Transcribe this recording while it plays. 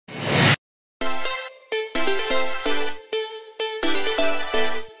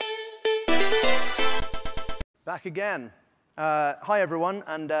Back again. Hi, everyone,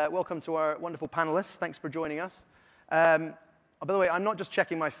 and welcome to our wonderful panelists. Thanks for joining us. By the way, I'm not just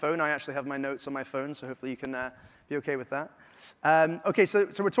checking my phone. I actually have my notes on my phone, so hopefully you can be OK with that. OK, so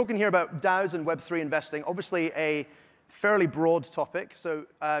we're talking here about DAOs and Web3 investing, obviously a fairly broad topic. So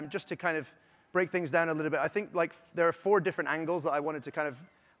just to kind of break things down a little bit, I think there are 4 different angles that I wanted to kind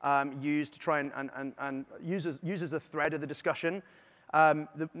of use to try and use as a thread of the discussion.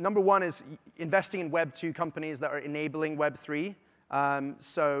 The number 1 is investing in Web2 companies that are enabling Web3.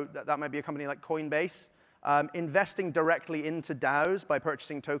 So that might be a company like Coinbase. Investing directly into DAOs by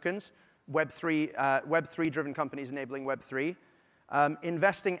purchasing tokens, Web3-driven companies enabling Web3.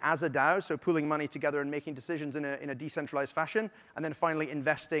 Investing as a DAO, so pooling money together and making decisions in a decentralized fashion. And then finally,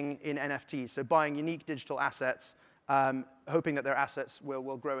 investing in NFTs, so buying unique digital assets, hoping that their assets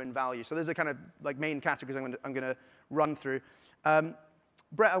will grow in value. So those are kind of like main categories I'm going to run through.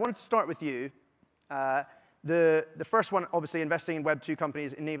 Brett, I wanted to start with you. The first one, obviously, investing in Web2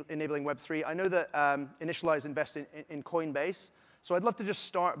 companies, enabling Web3. I know that Initialized invested in Coinbase. So I'd love to just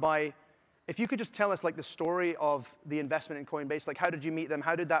start by, if you could just tell us like the story of the investment in Coinbase. Like, how did you meet them?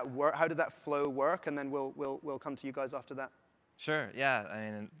 How did that work? How did that flow work? And then we'll come to you guys after that. Sure. Yeah.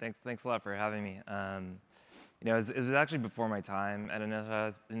 I mean, thanks a lot for having me. You know, it was actually before my time at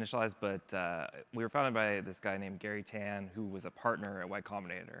Initialized, but we were founded by this guy named Gary Tan, who was a partner at Y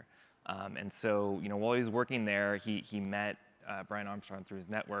Combinator. And so, you know, while he was working there, he met Brian Armstrong through his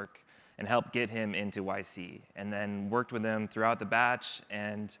network and helped get him into YC, and then worked with him throughout the batch.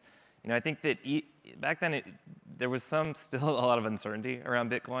 And you know, I think that back then there was still a lot of uncertainty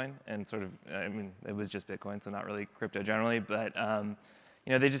around Bitcoin, and sort of, I mean, it was just Bitcoin, so not really crypto generally, but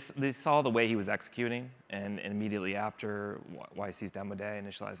you know, they saw the way he was executing, and immediately after YC's demo day,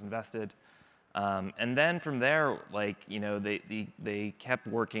 Initialized invested. And then from there, like, you know, they kept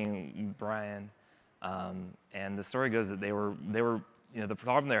working with Brian, and the story goes that they were, you know, the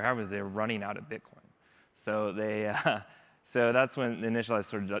problem they were having was they were running out of Bitcoin. So so that's when Initialized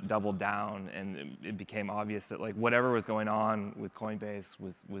sort of doubled down, and it became obvious that like whatever was going on with Coinbase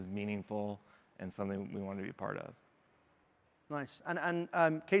was meaningful and something we wanted to be a part of. Nice.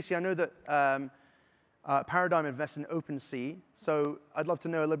 And Casey, I know that Paradigm invests in OpenSea. So I'd love to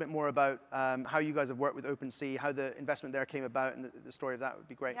know a little bit more about how you guys have worked with OpenSea, how the investment there came about, and the story of that would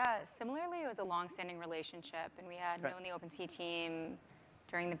be great. Yeah, similarly, it was a long-standing relationship, and we had known the OpenSea team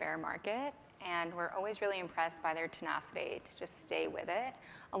during the bear market, and we're always really impressed by their tenacity to just stay with it.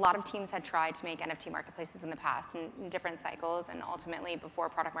 A lot of teams had tried to make NFT marketplaces in the past in different cycles, and ultimately, before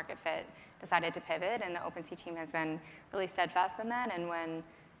product market fit, decided to pivot, and the OpenSea team has been really steadfast in that. And when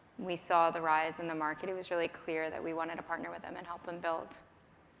we saw the rise in the market, it was really clear that we wanted to partner with them and help them build.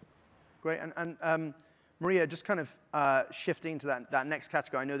 Great. And Maria, just kind of shifting to that next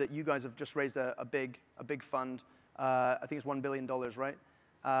category, I know that you guys have just raised a big fund. I think it's $1 billion, right?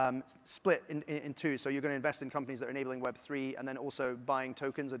 Split in 2. So you're going to invest in companies that are enabling Web3, and then also buying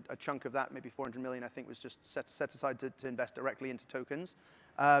tokens. A chunk of that, maybe 400 million, I think, was just set aside to invest directly into tokens.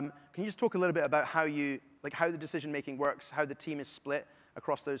 Can you just talk a little bit about how the decision-making works, how the team is split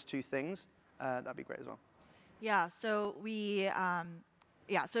across those 2 things? That'd be great as well. Yeah, so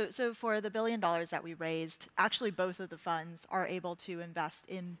so for the $1 billion that we raised, actually both of the funds are able to invest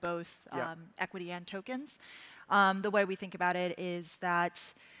in both equity and tokens. The way we think about it is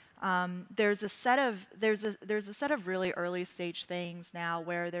that there's a set of really early stage things now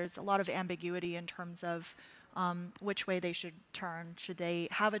where there's a lot of ambiguity in terms of which way they should turn. Should they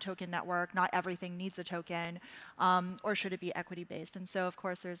have a token network? Not everything needs a token, or should it be equity based? And so, of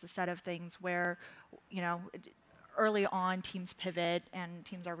course, there's a set of things where, you know, early on teams pivot and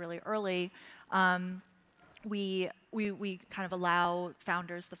teams are really early. We kind of allow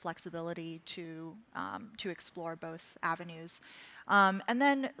founders the flexibility to explore both avenues. And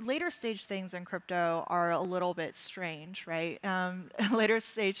then later stage things in crypto are a little bit strange, right? Later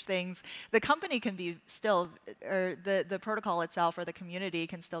stage things, the company can be still, or the protocol itself or the community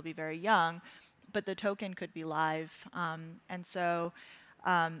can still be very young, but the token could be live. And so,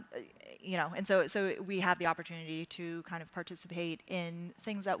 you know, and so we have the opportunity to kind of participate in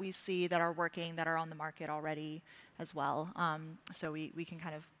things that we see that are working, that are on the market already as well. So we can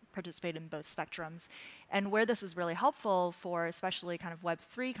kind of participate in both spectrums. And where this is really helpful for especially kind of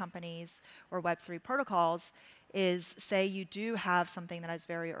Web3 companies or Web3 protocols is, say you do have something that is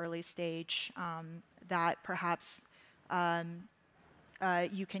very early stage that perhaps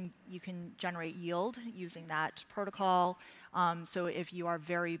you can generate yield using that protocol. So if you are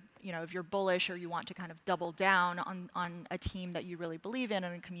very, if you're bullish or you want to kind of double down on a team that you really believe in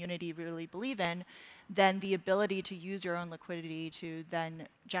and a community you really believe in, then the ability to use your own liquidity to then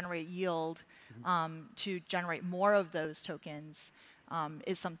generate yield, to generate more of those tokens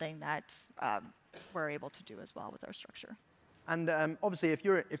is something that we're able to do as well with our structure. And obviously, if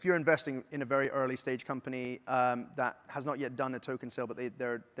you're investing in a very early stage company that has not yet done a token sale, but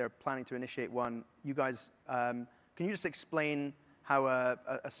they're planning to initiate one, you guys, can you just explain how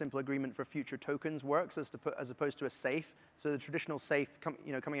a simple agreement for future tokens works as opposed to a safe? So the traditional safe,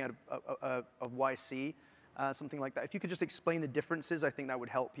 coming out of YC, something like that. If you could just explain the differences, I think that would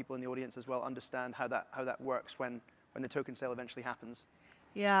help people in the audience as well understand how that works when the token sale eventually happens.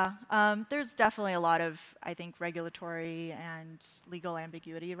 Yeah, there's definitely a lot of, I think, regulatory and legal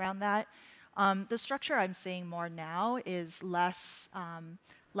ambiguity around that. The structure I'm seeing more now is less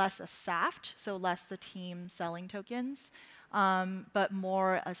a SAFT, so less the team selling tokens, but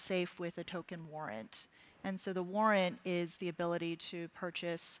more a safe with a token warrant. And so the warrant is the ability to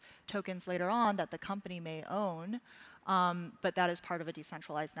purchase tokens later on that the company may own, but that is part of a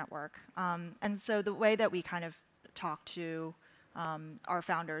decentralized network. And so the way that we kind of talk to our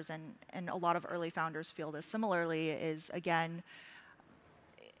founders, and a lot of early founders feel this similarly, is again,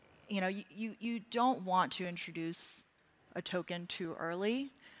 you don't want to introduce a token too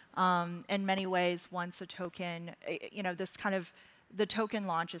early. In many ways, once a token, the token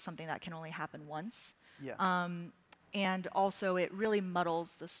launch is something that can only happen once. Yeah. And also, it really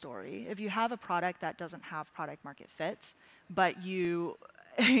muddles the story. If you have a product that doesn't have product market fit, but you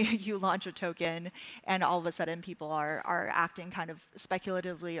launch a token and all of a sudden people are acting kind of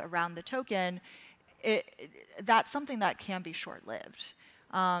speculatively around the token, that's something that can be short-lived.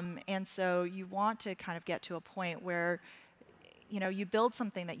 And so you want to kind of get to a point where you build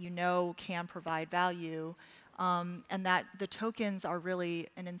something that can provide value, and that the tokens are really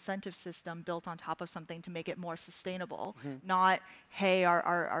an incentive system built on top of something to make it more sustainable. Not, hey,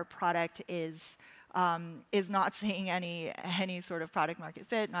 our product is not seeing any sort of product market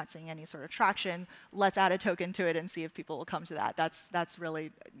fit, not seeing any sort of traction. Let's add a token to it and see if people will come to that. That's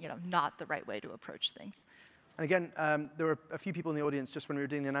really not the right way to approach things. And again, there were a few people in the audience just when we were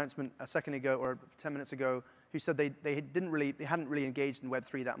doing the announcement a second ago or 10 minutes ago who said they hadn't really engaged in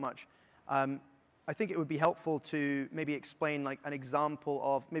Web3 that much. I think it would be helpful to maybe explain like an example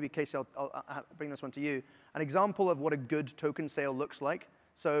of, maybe Casey, I'll bring this one to you, an example of what a good token sale looks like.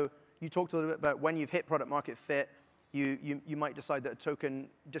 So you talked a little bit about when you've hit product market fit, you might decide that a token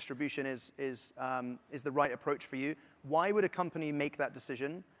distribution is the right approach for you. Why would a company make that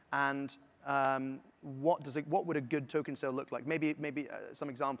decision? And what would a good token sale look like? Maybe some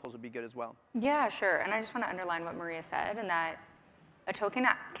examples would be good as well. Yeah, sure. And I just want to underline what Maria said, and that a token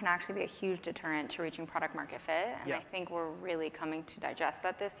can actually be a huge deterrent to reaching product market fit. And I think we're really coming to digest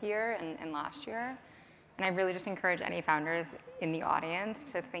that this year and last year. And I really just encourage any founders in the audience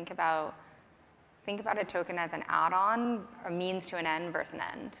to think about a token as an add-on, a means to an end versus an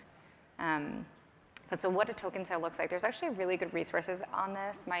end. But so what a token sale looks like, there's actually really good resources on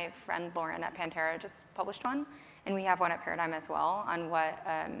this. My friend Lauren at Pantera just published one, and we have one at Paradigm as well on what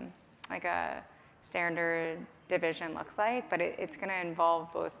like a standard division looks like. But it's going to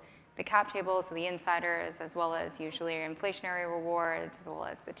involve both the cap table, so the insiders, as well as usually inflationary rewards, as well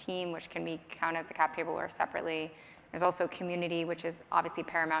as the team, which can count as the cap table or separately. There's also community, which is obviously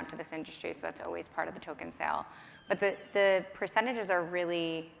paramount to this industry, so that's always part of the token sale. But the percentages are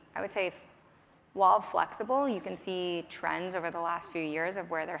really, I would say, while flexible, you can see trends over the last few years of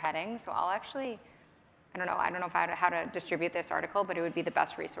where they're heading. So I don't know how to distribute this article, but it would be the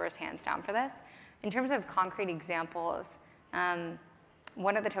best resource hands down for this. In terms of concrete examples,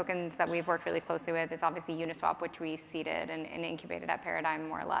 one of the tokens that we've worked really closely with is obviously Uniswap, which we seeded and incubated at Paradigm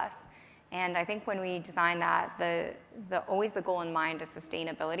more or less. And I think when we designed that, always the goal in mind is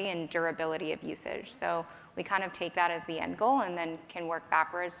sustainability and durability of usage. So we kind of take that as the end goal and then can work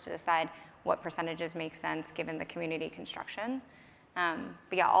backwards to decide what percentages make sense given the community construction.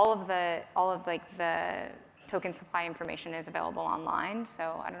 But yeah, all of the token supply information is available online.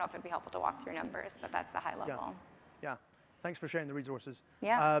 So I don't know if it'd be helpful to walk through numbers, but that's the high level. Yeah. Thanks for sharing the resources.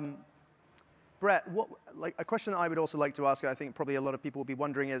 Yeah. Brett, a question that I would also like to ask, I think probably a lot of people will be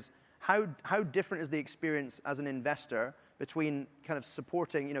wondering, is how different is the experience as an investor between kind of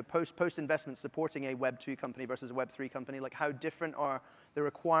supporting, post-investment supporting a Web 2 company versus a Web 3 company? Like, how different are the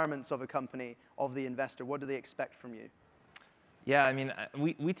requirements of a company, of the investor? What do they expect from you? Yeah, I mean,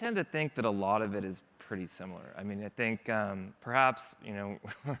 we tend to think that a lot of it is pretty similar. I mean, I think perhaps, we're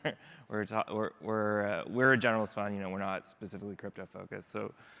a generalist fund, we're not specifically crypto focused.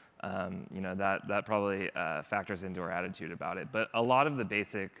 So that probably factors into our attitude about it. But a lot of the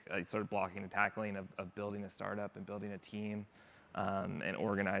basic sort of blocking and tackling of building a startup and building a team and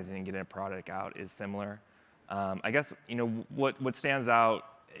organizing and getting a product out is similar. I guess what stands out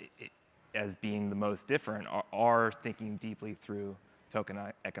as being the most different are thinking deeply through token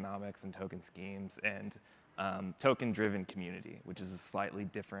economics and token schemes and token-driven community, which is a slightly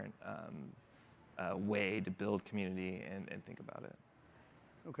different way to build community and think about it.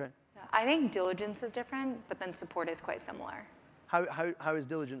 Okay. Yeah, I think diligence is different, but then support is quite similar. How is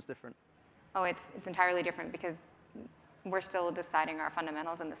diligence different? Oh, it's entirely different because we're still deciding our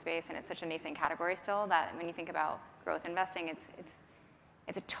fundamentals in the space, and it's such a nascent category still that when you think about growth investing, it's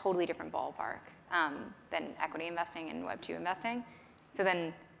a totally different ballpark than equity investing and Web2 investing. So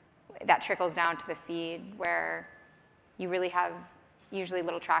then that trickles down to the seed where you really have usually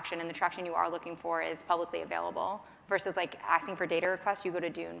little traction, and the traction you are looking for is publicly available versus like asking for data requests. You go to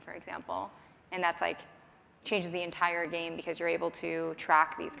Dune, for example, and that's like changes the entire game because you're able to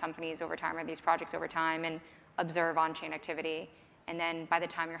track these companies over time or these projects over time and observe on-chain activity. And then by the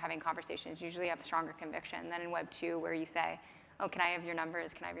time you're having conversations, usually you have stronger conviction than in Web2 where you say, oh, can I have your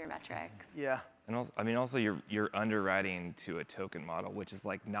numbers? Can I have your metrics? Yeah. And also you're underwriting to a token model, which is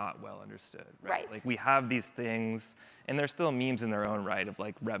like not well understood, right? Right. Like we have these things, and they're still memes in their own right of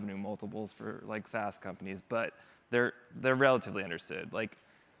like revenue multiples for like SaaS companies, but they're relatively understood. Like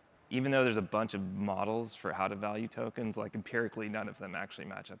even though there's a bunch of models for how to value tokens, like empirically none of them actually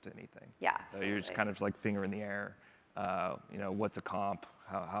match up to anything. Yeah. So Absolutely. you're just kind of like finger in the air. What's a comp?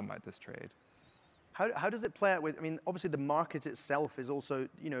 How might this trade? How does it play out with, I mean, obviously the market itself is also,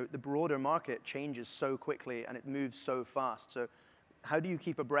 the broader market changes so quickly and it moves so fast. So how do you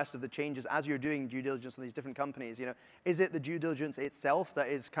keep abreast of the changes as you're doing due diligence on these different companies? Is it the due diligence itself that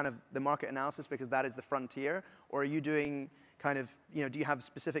is kind of the market analysis because that is the frontier? Or are you doing kind of, do you have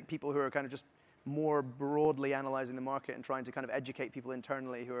specific people who are kind of just more broadly analyzing the market and trying to kind of educate people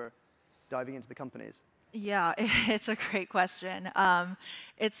internally who are diving into the companies? Yeah, it's a great question.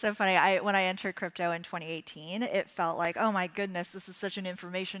 It's so funny. When I entered crypto in 2018, it felt like, oh my goodness, this is such an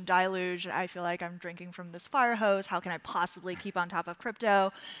information deluge. I feel like I'm drinking from this fire hose. How can I possibly keep on top of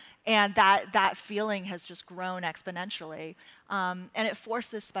crypto? And that feeling has just grown exponentially. And it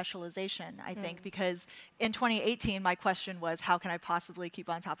forces specialization, I think, because in 2018, my question was, how can I possibly keep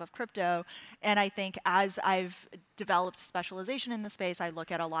on top of crypto? And I think as I've developed specialization in the space, I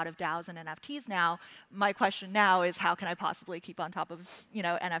look at a lot of DAOs and NFTs now. My question now is, how can I possibly keep on top of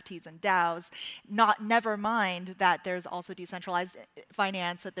NFTs and DAOs? Never mind that there's also decentralized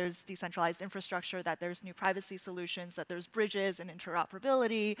finance, that there's decentralized infrastructure, that there's new privacy solutions, that there's bridges and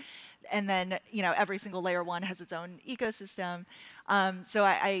interoperability, and then every single layer one has its own ecosystem. So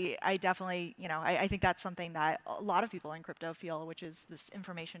I definitely, I think that's something that a lot of people in crypto feel, which is this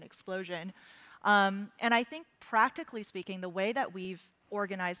information explosion. And I think practically speaking, the way that we've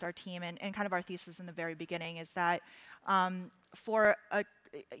organized our team and kind of our thesis in the very beginning is that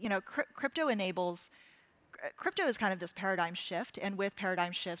crypto is kind of this paradigm shift, and with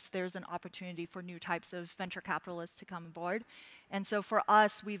paradigm shifts, there's an opportunity for new types of venture capitalists to come aboard. And so for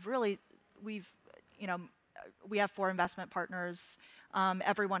us, we have 4 investment partners.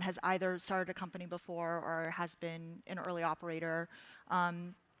 Everyone has either started a company before or has been an early operator.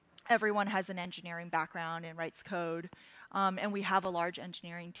 Everyone has an engineering background and writes code. And we have a large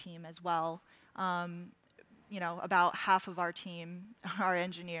engineering team as well. About half of our team are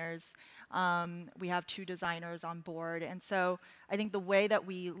engineers. We have 2 designers on board. And so I think the way that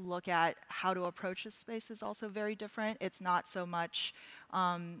we look at how to approach this space is also very different. It's not so much,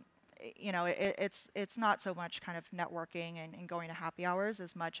 it's not so much kind of networking and going to happy hours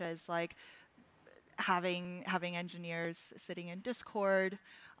as much as like having engineers sitting in Discord,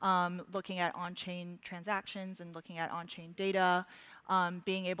 looking at on-chain transactions and looking at on-chain data,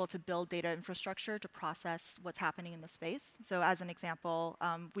 being able to build data infrastructure to process what's happening in the space. So as an example,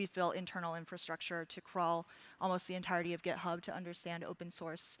 we've built internal infrastructure to crawl almost the entirety of GitHub to understand open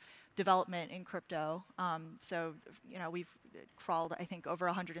source development in crypto. We've crawled, I think, over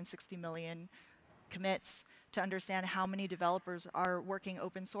 160 million commits to understand how many developers are working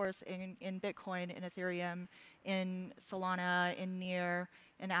open source in Bitcoin, in Ethereum, in Solana, in Near,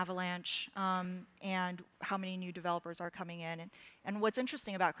 in Avalanche, and how many new developers are coming in. And what's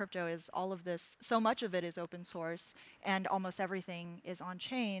interesting about crypto is all of this, so much of it is open source, and almost everything is on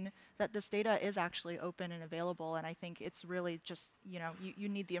chain, that this data is actually open and available. And I think it's really just, you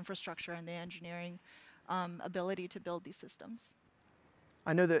need the infrastructure and the engineering ability to build these systems.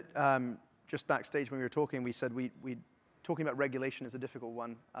 I know that just backstage when we were talking, we said talking about regulation is a difficult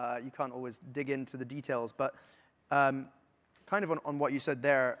one. You can't always dig into the details, but kind of on what you said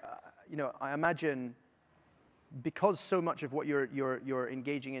there, you know, I imagine because so much of what you're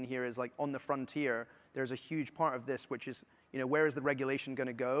engaging in here is like on the frontier, there's a huge part of this which is, you know, where is the regulation going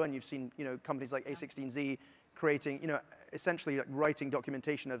to go? And you've seen, you know, companies like A16Z creating, you know, essentially like writing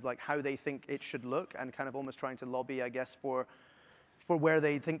documentation of like how they think it should look and kind of almost trying to lobby, I guess, for where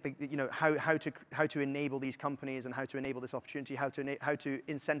they think that, you know, how to enable these companies and how to enable this opportunity, how to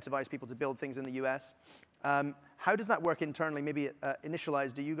incentivize people to build things in the US. How does that work internally? Maybe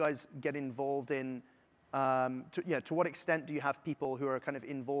Initialized, do you guys get involved in, to what extent do you have people who are kind of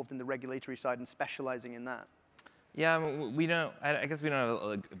involved in the regulatory side and specializing in that? Yeah, we don't. I guess we don't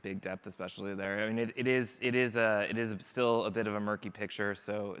have a big depth, especially there. I mean, it is still a bit of a murky picture.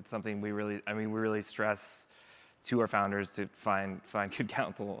 So it's something we really stress to our founders to find good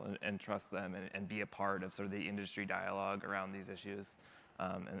counsel and trust them and be a part of sort of the industry dialogue around these issues.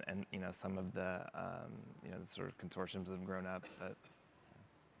 And you know, some of the you know, the sort of consortiums that have grown up. But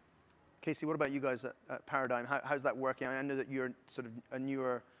Casey, what about you guys at Paradigm? How's that working? I know that you're sort of a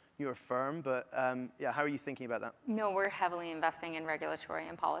newer firm, but yeah, how are you thinking about that? No, we're heavily investing in regulatory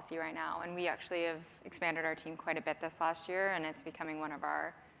and policy right now, and we actually have expanded our team quite a bit this last year, and it's becoming one of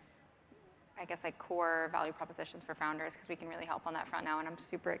our, I guess, like core value propositions for founders because we can really help on that front now, and I'm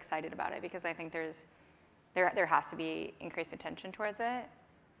super excited about it because I think there has to be increased attention towards it,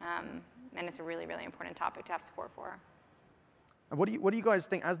 and it's a really, really important topic to have support for. And what do you guys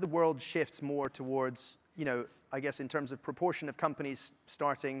think as the world shifts more towards, you know, I guess in terms of proportion of companies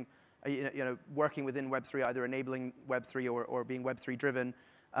starting, you know, working within Web3, either enabling Web3 or being Web3 driven,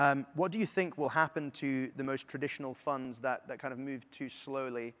 what do you think will happen to the most traditional funds that kind of move too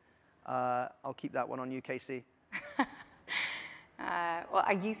slowly? I'll keep that one on you, Casey. Well,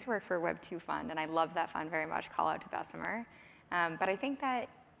 I used to work for a Web2 fund, and I love that fund very much. Call out to Bessemer. But I think that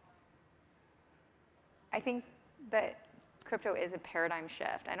crypto is a paradigm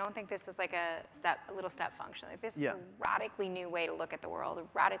shift. I don't think this is like a little step function. Like this is a radically new way to look at the world, a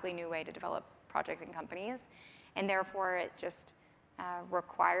radically new way to develop projects and companies, and therefore it just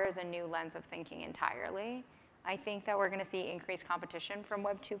requires a new lens of thinking entirely. I think that we're going to see increased competition from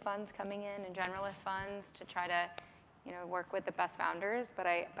Web2 funds coming in and generalist funds to try to, you know, work with the best founders. But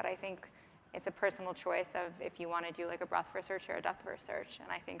I think it's a personal choice of if you want to do like a breadth-first search or a depth-first search, and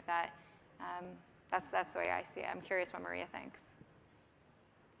I think that. That's the way I see it. I'm curious what Maria thinks.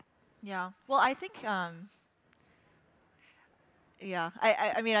 Yeah. Well, I think, yeah.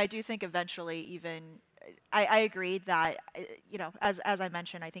 I mean, I do think eventually even, I agree that, you know, as I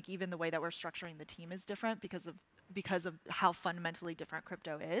mentioned, I think even the way that we're structuring the team is different because of how fundamentally different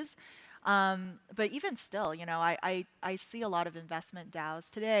crypto is. But even still, you know, I see a lot of investment DAOs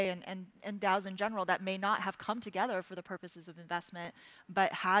today and DAOs in general that may not have come together for the purposes of investment,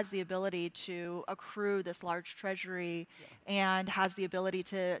 but has the ability to accrue this large treasury and has the ability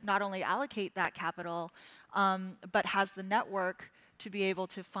to not only allocate that capital, but has the network to be able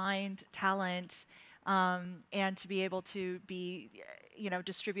to find talent and to be able to be, you know,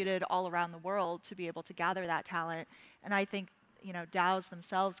 distributed all around the world to be able to gather that talent. And I think, you know, DAOs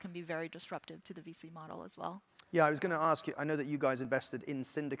themselves can be very disruptive to the VC model as well. Yeah, I was going to ask you, I know that you guys invested in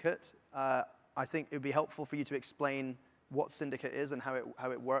Syndicate. I think it would be helpful for you to explain what Syndicate is and how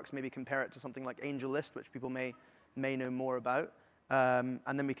it works, maybe compare it to something like AngelList, which people may know more about. And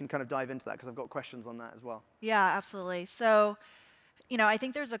then we can kind of dive into that because I've got questions on that as well. Yeah, absolutely. So, you know, I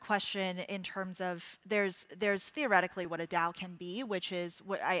think there's a question in terms of there's theoretically what a DAO can be, which is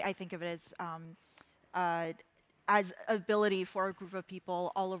what I think of it as ability for a group of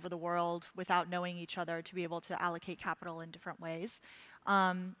people all over the world without knowing each other to be able to allocate capital in different ways.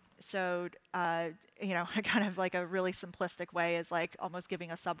 So, you know, kind of like a really simplistic way is like almost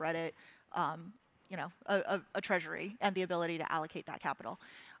giving a subreddit, you know, a treasury and the ability to allocate that capital.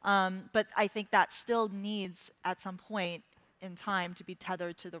 But I think that still needs at some point in time to be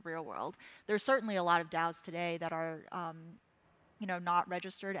tethered to the real world. There's certainly a lot of DAOs today that are, you know, not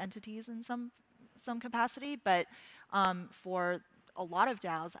registered entities in some capacity, but for a lot of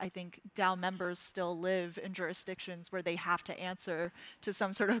DAOs, I think DAO members still live in jurisdictions where they have to answer to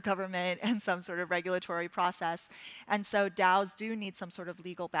some sort of government and some sort of regulatory process. And so DAOs do need some sort of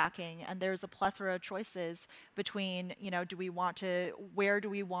legal backing. And there's a plethora of choices between, you know, where do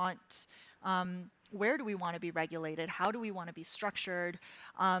we want to be regulated? How do we want to be structured?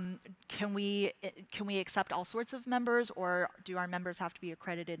 Can we accept all sorts of members, or do our members have to be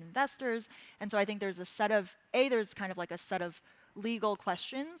accredited investors? And so I think there's a set of, there's kind of like a set of legal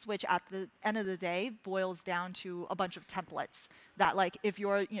questions, which at the end of the day boils down to a bunch of templates that, like, if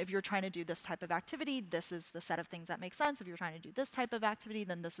you're trying to do this type of activity, this is the set of things that make sense. If you're trying to do this type of activity,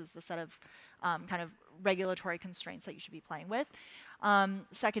 then this is the set of kind of regulatory constraints that you should be playing with.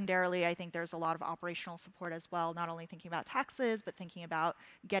 Secondarily, I think there's a lot of operational support as well, not only thinking about taxes, but thinking about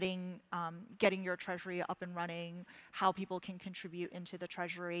getting your treasury up and running, how people can contribute into the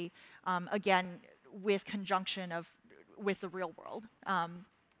treasury, again, with conjunction with the real world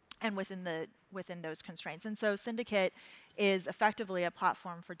and within those constraints. And so Syndicate is effectively a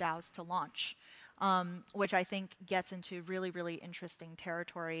platform for DAOs to launch, which I think gets into really, really interesting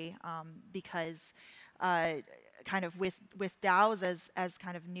territory because kind of with DAOs as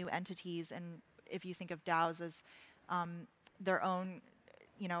kind of new entities, and if you think of DAOs as their own,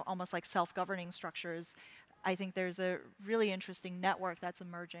 almost like self-governing structures, I think there's a really interesting network that's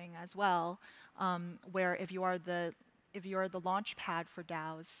emerging as well, where if you are the launch pad for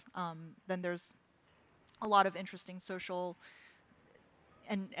DAOs, then there's a lot of interesting social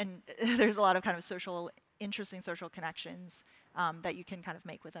and there's a lot of kind of interesting social connections that you can kind of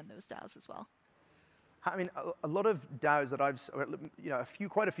make within those DAOs as well. I mean, a lot of DAOs that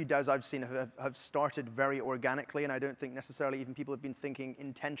quite a few DAOs I've seen have started very organically, and I don't think necessarily even people have been thinking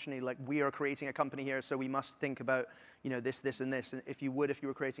intentionally, like, we are creating a company here, so we must think about, this, this, and this. And if you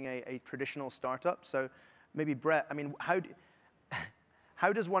were creating a traditional startup. So maybe Brett, I mean,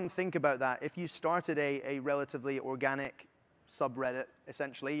 how does one think about that? If you started a relatively organic subreddit,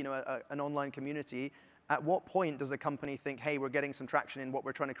 essentially, an online community, at what point does a company think, hey, we're getting some traction in what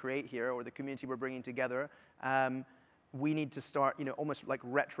we're trying to create here, or the community we're bringing together? We need to start, almost like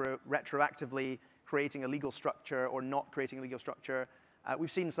retroactively creating a legal structure or not creating a legal structure.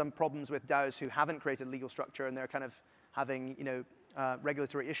 We've seen some problems with DAOs who haven't created a legal structure, and they're kind of having,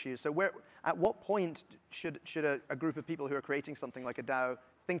 regulatory issues. So at what point should a group of people who are creating something like a DAO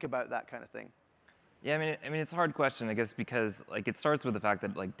think about that kind of thing? Yeah, I mean, it's a hard question, I guess, because like it starts with the fact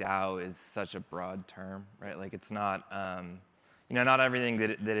that like DAO is such a broad term, right? Like it's not, not everything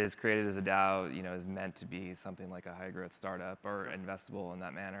that is created as a DAO, is meant to be something like a high growth startup or investable in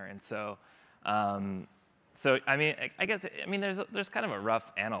that manner. And so, I mean, I guess, there's kind of a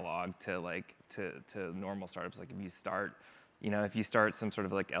rough analog to to normal startups. Like if you start some sort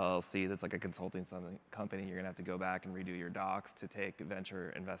of like LLC that's like a consulting company, you're gonna have to go back and redo your docs to take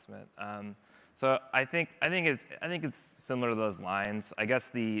venture investment. So I think it's similar to those lines. I guess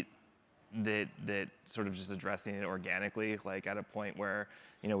that sort of just addressing it organically, like at a point where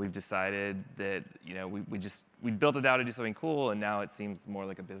we've decided that we built a DAO to do something cool, and now it seems more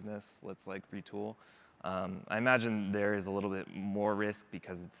like a business. Let's like retool. I imagine there is a little bit more risk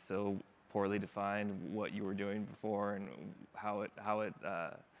because it's so poorly defined what you were doing before and how it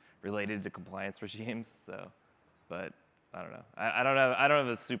related to compliance regimes. So, but. I don't know. I don't have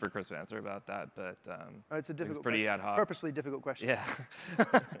a super crisp answer about that, but it's a difficult, pretty question. Ad hoc. Purposely difficult question. Yeah.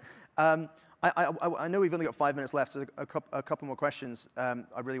 I know we've only got 5 minutes left, so a couple more questions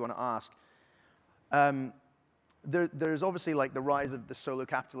I really want to ask. There's obviously like the rise of the solo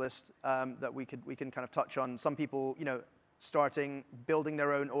capitalist that we can kind of touch on. Some people, building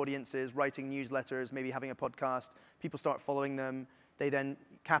their own audiences, writing newsletters, maybe having a podcast. People start following them. They then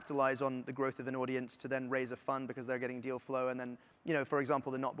capitalize on the growth of an audience to then raise a fund because they're getting deal flow. And then, for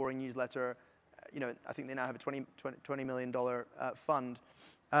example, the Not Boring newsletter, I think they now have a $20 million fund.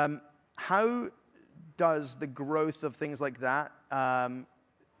 How does the growth of things like that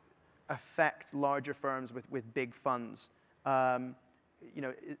affect larger firms with big funds? In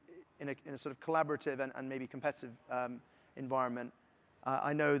a sort of collaborative and maybe competitive environment.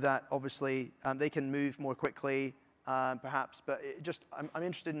 I know that obviously they can move more quickly. Perhaps, but I'm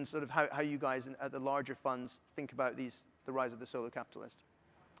interested in sort of how you guys at the larger funds think about the rise of the solo capitalist.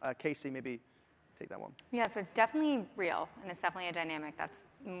 Casey, maybe take that one. Yeah, so it's definitely real, and it's definitely a dynamic that's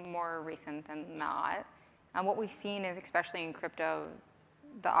more recent than not. What we've seen is, especially in crypto,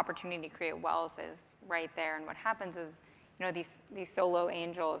 the opportunity to create wealth is right there, and what happens is, these solo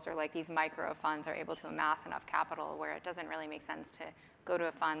angels or like these micro funds are able to amass enough capital where it doesn't really make sense to go to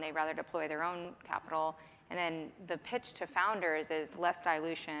a fund. They rather deploy their own capital. And then the pitch to founders is less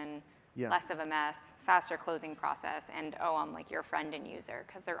dilution, less of a mess, faster closing process, and I'm like your friend and user,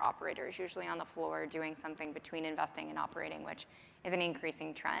 because they're operators usually on the floor doing something between investing and operating, which is an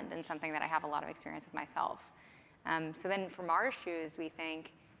increasing trend and something that I have a lot of experience with myself. So then from our shoes, we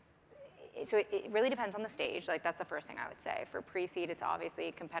think, so it really depends on the stage. Like that's the first thing I would say. For pre-seed, it's obviously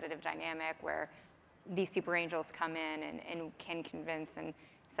a competitive dynamic where these super angels come in and can convince and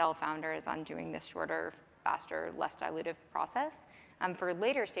sell founders on doing this shorter, faster, less dilutive process. For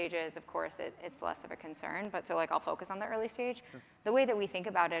later stages, of course, it's less of a concern, but so like I'll focus on the early stage. Sure. The way that we think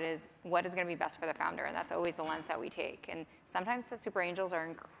about it is what is going to be best for the founder, and that's always the lens that we take. And sometimes the super angels are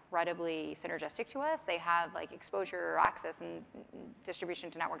incredibly synergistic to us. They have like exposure, access, and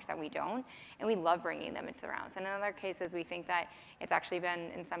distribution to networks that we don't, and we love bringing them into the rounds. And in other cases, we think that it's actually been,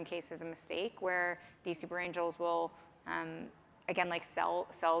 in some cases, a mistake where these super angels will again, like sell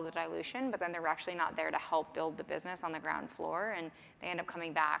the dilution, but then they're actually not there to help build the business on the ground floor, and they end up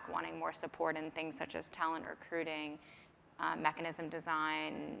coming back wanting more support in things such as talent recruiting, mechanism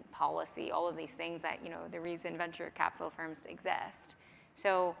design, policy, all of these things that the reason venture capital firms exist.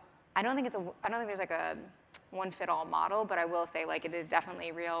 So I don't think there's like a one-fit-all model, but I will say like it is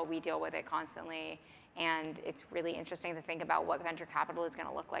definitely real. We deal with it constantly, and it's really interesting to think about what venture capital is going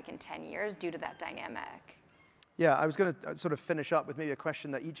to look like in 10 years due to that dynamic. Yeah, I was going to sort of finish up with maybe a question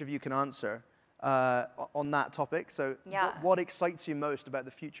that each of you can answer on that topic. So yeah. What excites you most about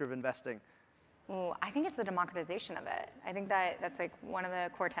the future of investing? Ooh, I think it's the democratization of it. I think that's like one of the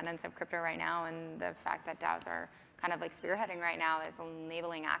core tenets of crypto right now, and the fact that DAOs are kind of like spearheading right now is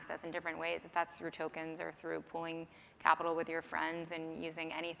enabling access in different ways, if that's through tokens or through pooling capital with your friends and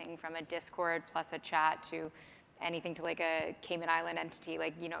using anything from a Discord plus a chat to anything to like a Cayman Island entity,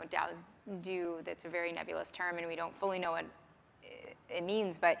 like DAOs do. That's a very nebulous term, and we don't fully know what it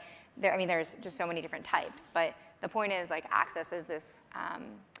means. But there's just so many different types. But the point is, like, access is this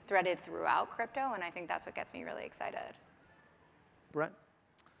threaded throughout crypto, and I think that's what gets me really excited. Brett?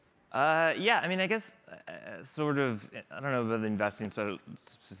 Yeah, I guess sort of. I don't know about the investing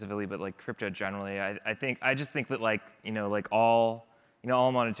specifically, but like crypto generally. I just think that like all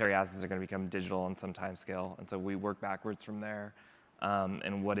monetary assets are going to become digital on some time scale, and so we work backwards from there,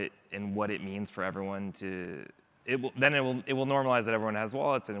 and what it means for everyone to. It will normalize that everyone has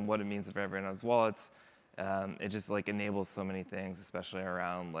wallets, and what it means if everyone has wallets. It just like enables so many things, especially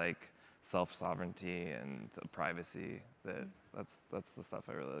around like self-sovereignty and privacy. That's the stuff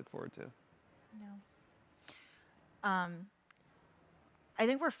I really look forward to. I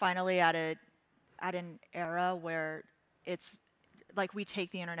think we're finally at an era where it's like we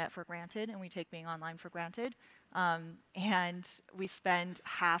take the internet for granted, and we take being online for granted, and we spend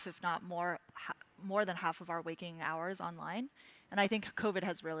half, if not more than half of our waking hours online. And I think COVID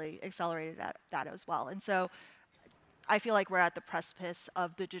has really accelerated that as well. And so I feel like we're at the precipice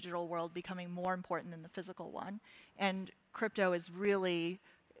of the digital world becoming more important than the physical one. And crypto is really,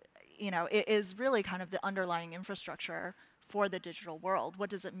 it is really kind of the underlying infrastructure for the digital world. What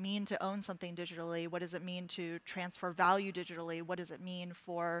does it mean to own something digitally? What does it mean to transfer value digitally? What does it mean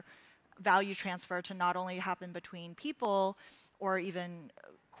for value transfer to not only happen between people or even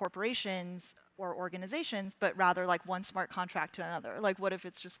corporations or organizations, but rather like one smart contract to another? Like, what if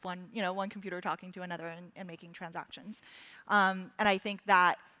it's just one computer talking to another and making transactions? And I think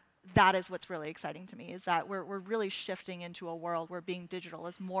that is what's really exciting to me, is that we're really shifting into a world where being digital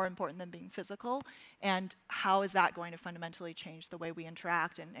is more important than being physical. And how is that going to fundamentally change the way we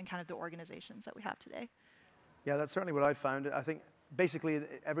interact and kind of the organizations that we have today? Yeah, that's certainly what I've found. I think basically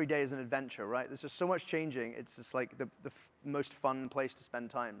every day is an adventure, right? There's just so much changing. It's just like the most fun place to spend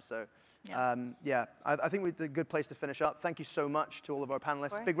time. So yeah, I think it's a good place to finish up. Thank you so much to all of our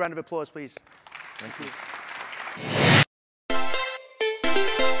panelists. Big round of applause, please. Thank you.